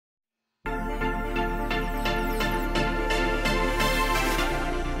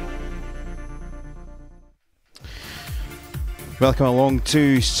Welcome along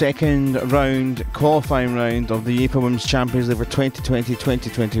to second round, qualifying round of the UEFA Women's Champions League for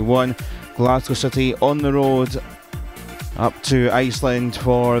 2020-2021. Glasgow City on the road up to Iceland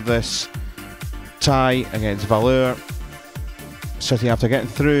for this tie against Valur. City, after getting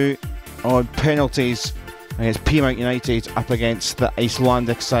through on penalties against Peamount United, up against the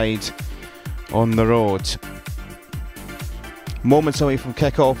Icelandic side on the road. Moments away from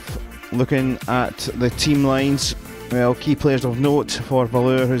kick-off, looking at the team lines. Well, key players of note for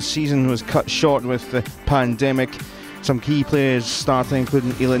Valur, whose season was cut short with the pandemic. Some key players starting,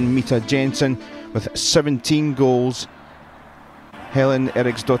 including Elin Mita Jensen with 17 goals. Helen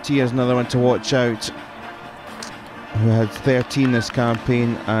Eriksdottir is another one to watch out, who had 13 this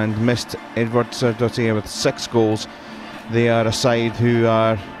campaign, and missed Edvardsdottir with 6 goals. They are a side who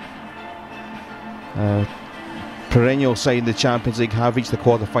are perennial side in the Champions League, have reached the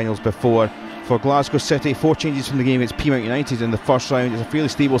quarter-finals before. For Glasgow City, 4 changes from the game against Peamount United in the first round. It's a fairly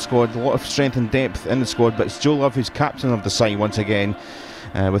stable squad, a lot of strength and depth in the squad, but it's Joe Love who's captain of the side once again,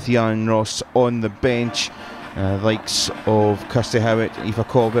 with Jan Ross on the bench. Likes of Kirsty Howitt, Aoife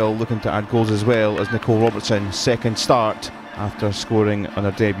Colville looking to add goals, as well as Nicole Robertson, second start after scoring on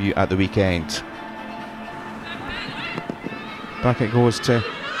her debut at the weekend. Back it goes to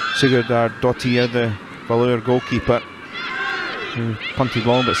Sigurdardottir, the Valur goalkeeper, who punted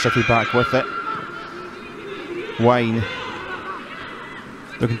long, but City back with it. Wine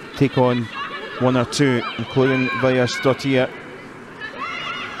looking to take on one or two, including Valjarsdottir.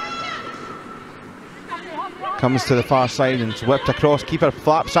 Comes to the far side and it's whipped across. Keeper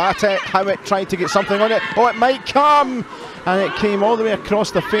flaps at it. Howitt trying to get something on it. Oh, it might come! And it came all the way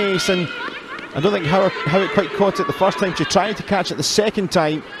across the face, and I don't think Howitt quite caught it the first time. She tried to catch it the second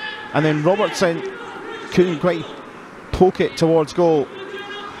time, and then Robertson couldn't quite poke it towards goal.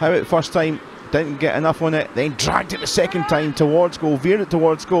 Howitt first time didn't get enough on it, then dragged it the second time towards goal, veered it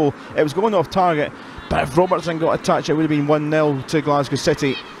towards goal. It was going off target, but if Robertson got a touch, it would have been 1-0 to Glasgow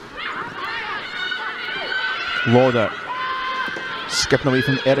City. Lauder skipping away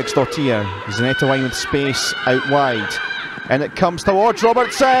from Eriksdottir. Zanetta Wine with space out wide, and it comes towards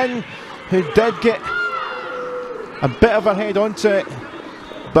Robertson, who did get a bit of her head onto it,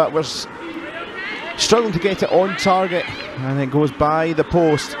 but was struggling to get it on target, and it goes by the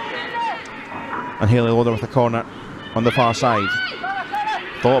post. And Hayley Lauder with a corner on the far side.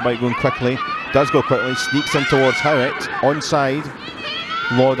 Thought about going quickly, does go quickly, sneaks in towards Howitt, onside.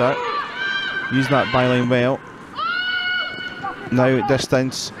 Lauder used that byline well. Now at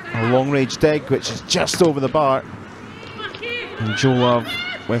distance, a long range dig which is just over the bar, and Joe Love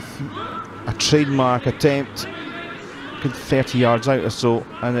with a trademark attempt, good 30 yards out or so,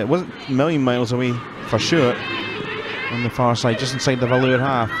 and it wasn't a million miles away for sure. On the far side, just inside the Valur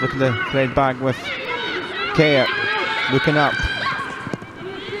half, looking to thread back with Kerr, looking up.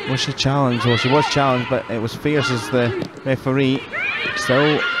 Was she challenged? Well, she was challenged, but it was fierce as the referee.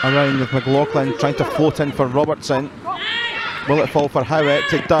 Still around with McLaughlin, trying to float in for Robertson. Will it fall for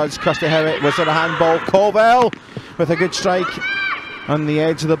Howitt? It does. Kirsty Howitt, was there a handball? Colville with a good strike on the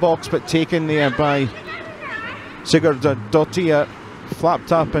edge of the box, but taken there by Sigurdardottir.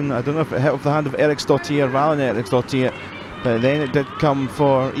 Flapped up, and I don't know if it hit off the hand of Eriksdottir, Valin Eriksdottir, but then it did come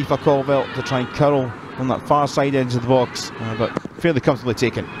for Aoife Colville to try and curl on that far side edge of the box, but fairly comfortably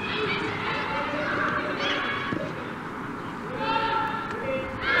taken.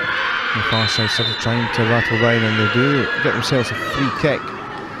 The far side sort of trying to rattle down, and they do get themselves a free kick,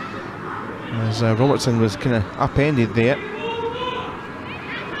 as Robertson was kind of upended there.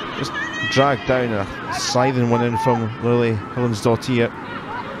 Just dragged down, a scything one in from Lily Hillensdottir,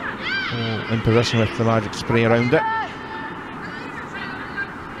 in position with the magic spray around it.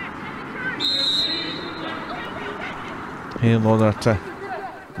 Here Lauder to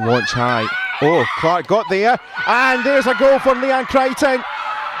launch high. Oh, Clark got there, and there's a goal for Leanne Crichton.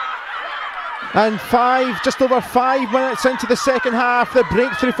 And just over 5 minutes into the second half, the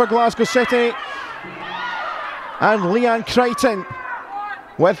breakthrough for Glasgow City, and Leanne Crichton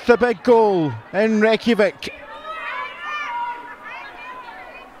with the big goal in Reykjavik.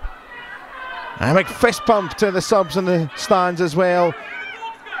 And a big fist pump to the subs in the stands as well.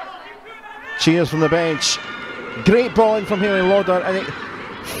 Cheers from the bench. Great ball in from Hayley Lauder, and it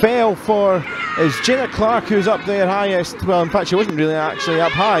fell for, is Jenna Clark, who's up there highest. Well, in fact, she wasn't really actually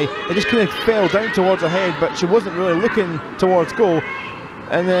up high. It just kind of fell down towards her head, but she wasn't really looking towards goal.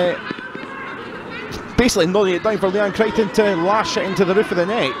 And basically nodding it down for Leanne Crichton to lash it into the roof of the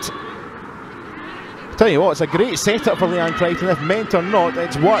net. Tell you what, it's a great setup for Leanne Crichton. If meant or not,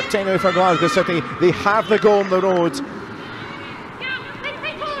 it's worked anyway for Glasgow City. They have the goal on the road.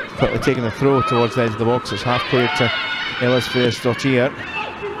 Quickly taking the throw towards the edge of the box. It's half cleared to Ellis Tortier.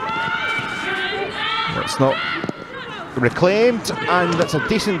 It's not reclaimed, and it's a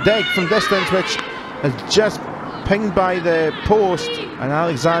decent dig from distance, which is just pinged by the post, and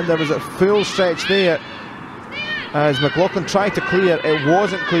Alexander was at full stretch there as McLaughlin tried to clear. It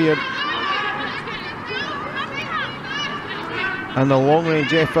wasn't cleared, and the long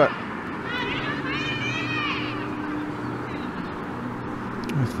range effort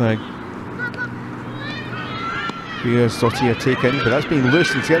with the Tortier taken, but that's been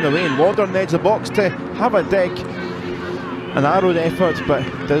loose and getting away, and Lauder on the edge of the box to have a dig. An arrowed effort, but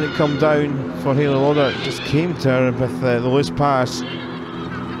didn't come down for Hayley Lauder. It just came to her with the loose pass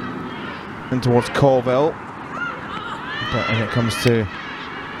in towards Colville. But when it comes to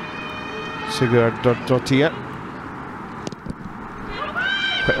Sigurd Tortier,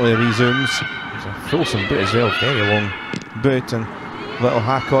 quickly resumes. It's a fulsome boot as well, very long boot, and little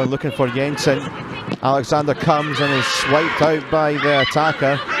hack on looking for Jensen. Alexander comes and is swiped out by the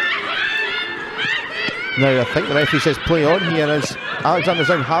attacker. Now I think the referee says play on here as Alexander's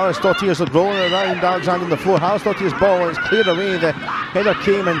down. Harris Tortier's rolling around Alexander on the floor. Harris Tortier's ball, and it's cleared away. The header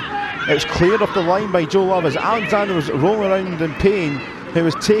came and it was cleared off the line by Joe Love as Alexander was rolling around in pain. He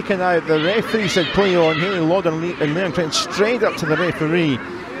was taken out. The referee said play on. Hayley Lauder and Liam Trent straight up to the referee,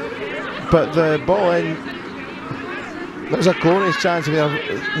 but the ball in. There's a glorious chance of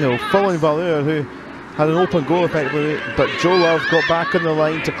following Valur, who had an open goal effectively, but Joe Love got back on the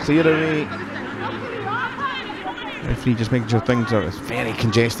line to clear away. Referee just making sure things are very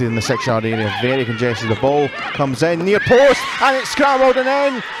congested in the 6-yard area, very congested. The ball comes in near post and it's scrambled and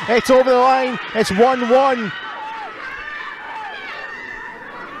in. It's over the line. It's 1-1.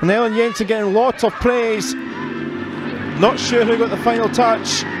 And Ellen Jensen getting lots of praise. Not sure who got the final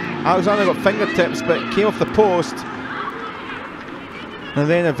touch. Alexander got fingertips, but it came off the post. And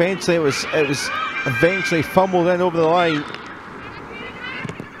then eventually it was eventually fumbled in over the line.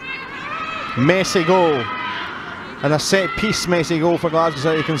 Messy goal. And a set piece messy goal for Glasgow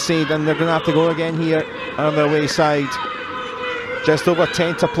City concede, and they're going to have to go again here on their way side. Just over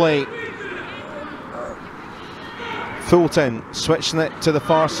 10 to play. Fulton switching it to the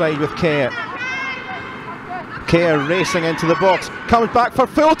far side with Kerr. Kerr racing into the box, comes back for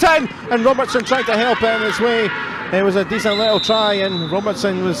Fulton, and Robertson tried to help him his way. It was a decent little try, and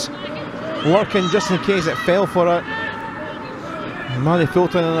Robertson was lurking just in case it fell for it. Manny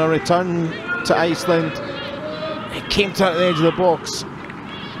Fulton on a return to Iceland. It came to the edge of the box.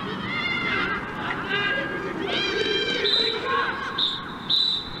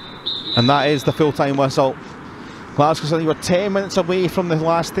 And that is the full-time whistle. Glasgow City were 10 minutes away from the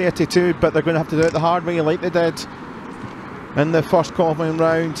last 32, but they're going to have to do it the hard way like they did in the first qualifying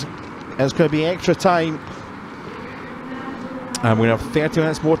round. It's going to be extra time. And we're going to have 30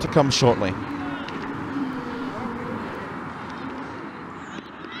 minutes more to come shortly.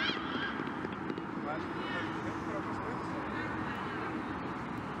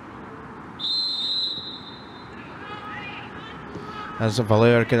 As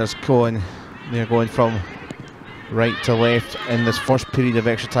Valur get us going, they're going from right to left in this first period of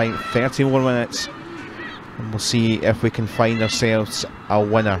extra time, 30 more minutes, and we'll see if we can find ourselves a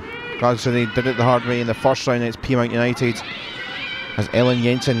winner. Glasgow City did it the hard way in the first round against Peamount United, as Ellen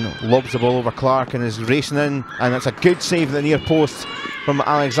Jensen lobs the ball over Clark and is racing in, and it's a good save at the near post from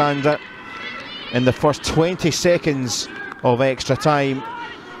Alexander in the first 20 seconds of extra time.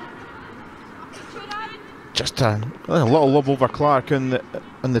 Just a little lob over Clark on the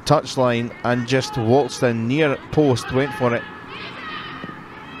touchline, and just waltzed in near post, went for it.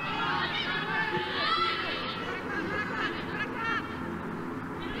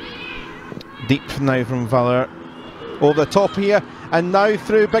 Deep now from Valur, over the top here, and now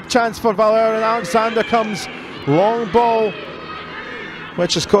through, big chance for Valur, and Alexander comes, long ball,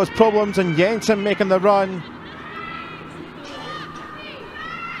 which has caused problems, and Jensen making the run,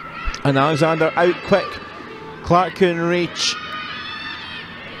 and Alexander out quick. Clark couldn't reach,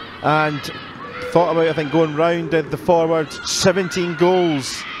 and thought about, I think, going round the forward. 17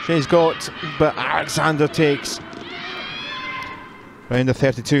 goals she's got, but Alexander takes round the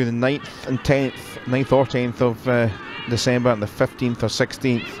 32, the 9th and 10th, 9th or 10th of December, and the 15th or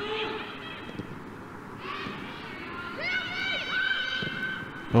 16th.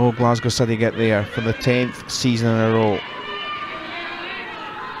 Oh, Glasgow City get there for the 10th season in a row.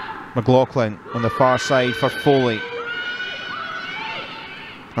 McLaughlin on the far side for Foley.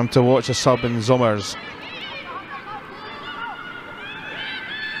 I'm to watch a sub in Zummers.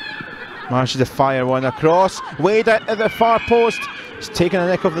 Manages to fire one across. Wade at the far post. He's taking a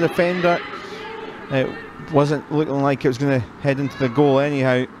nick of the defender. It wasn't looking like it was going to head into the goal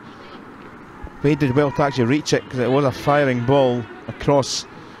anyhow. Wade did well to actually reach it because it was a firing ball across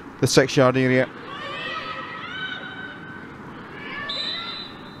the 6-yard area.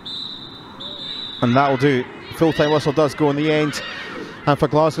 And that'll do. Full-time whistle does go in the end. And for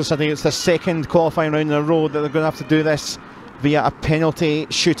Glasgow City, it's the second qualifying round in a row that they're going to have to do this via a penalty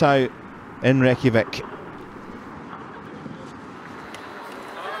shootout in Reykjavik.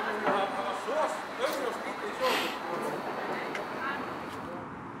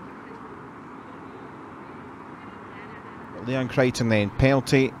 Leon Crichton then,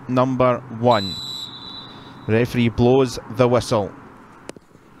 penalty number 1. The referee blows the whistle.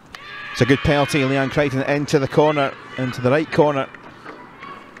 It's a good penalty. Leon Crichton into the corner, into the right corner.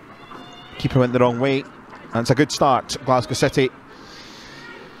 Keeper went the wrong way. And it's a good start. Glasgow City.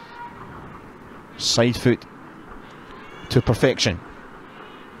 Side foot to perfection.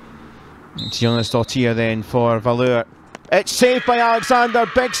 It's Jonas Dottir then for Valur. It's saved by Alexander.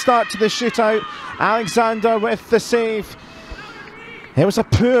 Big start to the shootout. Alexander with the save. It was a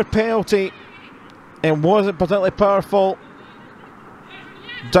poor penalty. It wasn't particularly powerful.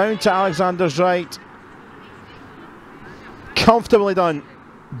 Down to Alexander's right. Comfortably done.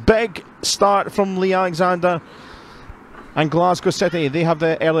 Big start from Lee Alexander. And Glasgow City, they have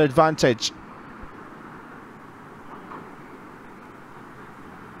the early advantage.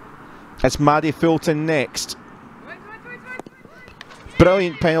 It's Maddie Fulton next.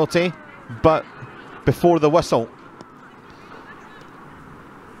 Brilliant penalty, but before the whistle.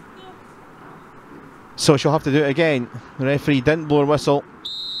 So she'll have to do it again. The referee didn't blow her whistle.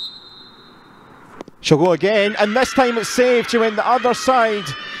 She'll go again, and this time it's saved. She went the other side.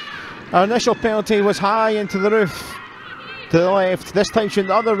 Our initial penalty was high into the roof to the left. This time she went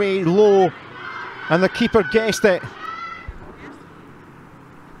the other way, low, and the keeper guessed it.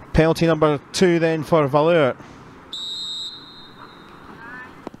 Penalty number 2 then for Valur.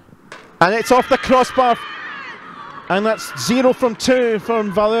 And it's off the crossbar. And that's 0 from 2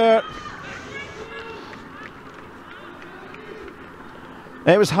 from Valur.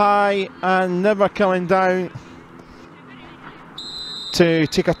 It was high and never coming down to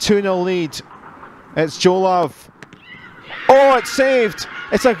take a 2-0 lead. It's Joe Love. Oh, it's saved.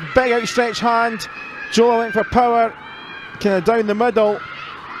 It's a big outstretched hand. Joe Love went for power, kind of down the middle.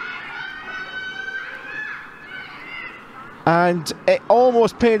 And it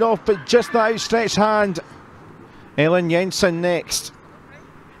almost paid off, but just the outstretched hand. Ellen Jensen next,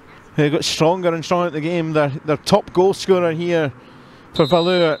 who got stronger and stronger at the game. Their top goal scorer here for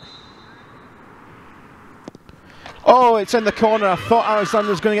Valur. Oh, it's in the corner. I thought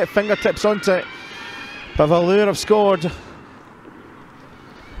Alexander was going to get fingertips onto it, but Valur have scored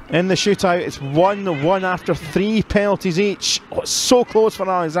in the shootout. It's 1-1 after 3 penalties each. Oh, it's so close for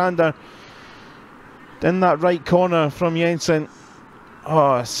Alexander. In that right corner from Jensen.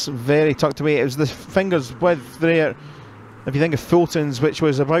 Oh, it's very tucked away. It was the fingers width there. If you think of Fulton's, which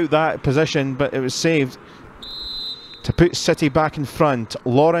was about that position, but it was saved to put City back in front.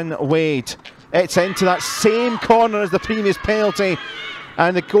 Lauren Wade. It's into that same corner as the previous penalty.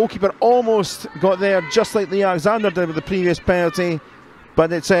 And the goalkeeper almost got there, just like Lee Alexander did with the previous penalty.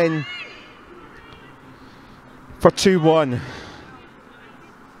 But it's in for 2-1.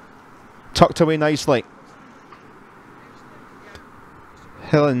 Tucked away nicely.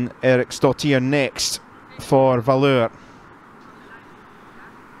 Helen Eriksdottir next for Valur.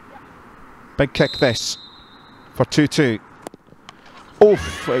 Big kick this for 2-2.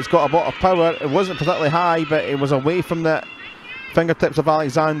 Oof, it's got a lot of power. It wasn't particularly high, but it was away from the fingertips of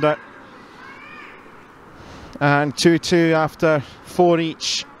Alexander. And 2-2 after 4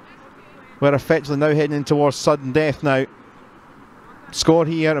 each. We're effectively now heading in towards sudden death now. Score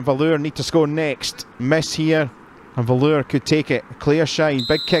here and Valur need to score next. Miss here and Valur could take it. Clear shine,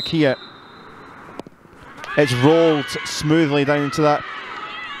 big kick here. It's rolled smoothly down to that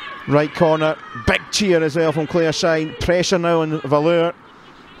right corner. Big cheer as well from Clear shine. Pressure now on Valur.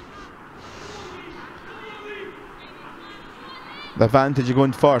 The advantage of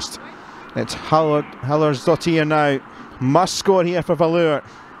going first. It's Hallersdottir now. Must score here for Valur.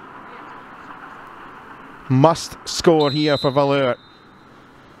 Must score here for Valur.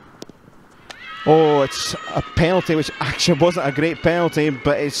 Oh, it's a penalty, which actually wasn't a great penalty,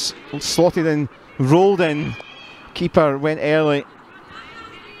 but it's slotted in, rolled in. Keeper went early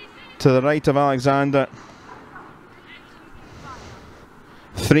to the right of Alexander.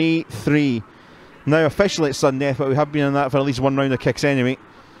 3-3. Now officially it's sudden death, but we have been in that for at least one round of kicks anyway.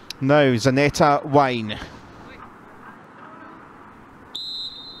 Now Zanetta Wine.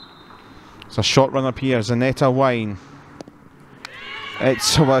 It's a short run up here, Zanetta Wine.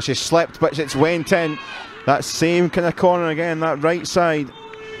 It's, well, she slipped, but it's went in. That same kind of corner again, that right side.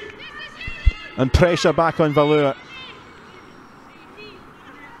 And pressure back on Valur.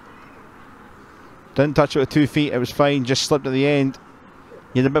 Didn't touch it with 2 feet, it was fine, just slipped at the end.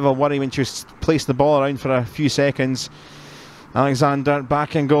 You had a bit of a worry when she was placed the ball around for a few seconds. Alexander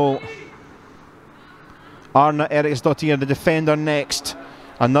back in goal. Arna Eriksdottir, the defender, next.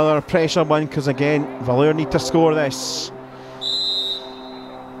 Another pressure one, because again, Valur need to score this.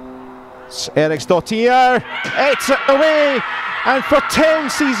 It's Eriksdottir, it's away! And for 10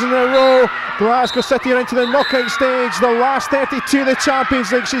 seasons in a row, Glasgow City are into the knockout stage. The last 32 of the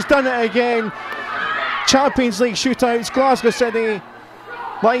Champions League, she's done it again. Champions League shootouts, Glasgow City,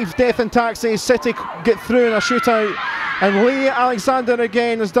 life, death and taxis. City get through in a shootout. And Leah Alexander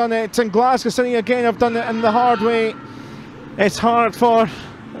again has done it, and Glasgow City again have done it in the hard way. It's hard for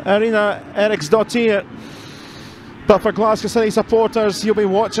Arina Eriksdottir, but for Glasgow City supporters, you'll be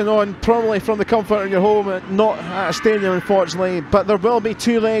watching on probably from the comfort of your home, not at a stadium unfortunately, but there will be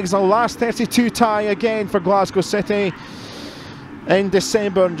 2 legs, a last 32 tie again for Glasgow City in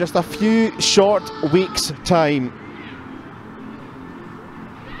December, in just a few short weeks' time.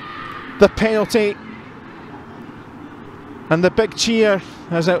 The penalty and the big cheer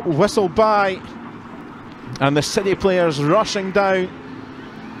as it whistled by, and the City players rushing down.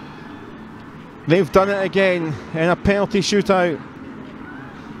 They've done it again in a penalty shootout.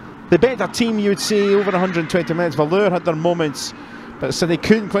 The better team you would see over 120 minutes. Valur had their moments, but City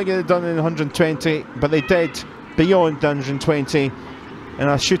couldn't quite get it done in 120, but they did beyond 120 in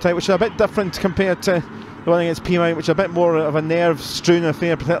a shootout which is a bit different compared to the one against Peamount, which is a bit more of a nerve-strewn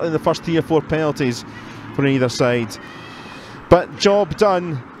affair, particularly in the first 3 or 4 penalties for either side. But job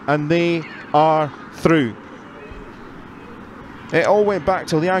done, and they are through. It all went back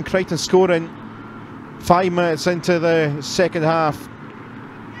to Leanne Crichton scoring 5 minutes into the second half,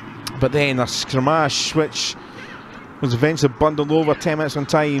 but then a skirmish which was eventually bundled over 10 minutes on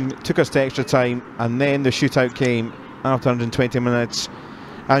time, took us to extra time, and then the shootout came after 120 minutes.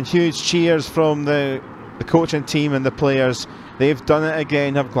 And huge cheers from the coaching team and the players. They've done it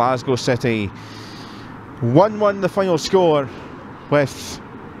again, have Glasgow City. 1-1 the final score, with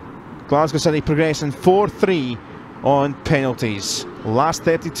Glasgow City progressing 4-3 on penalties. Last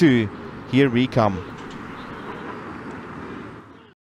 32, here we come.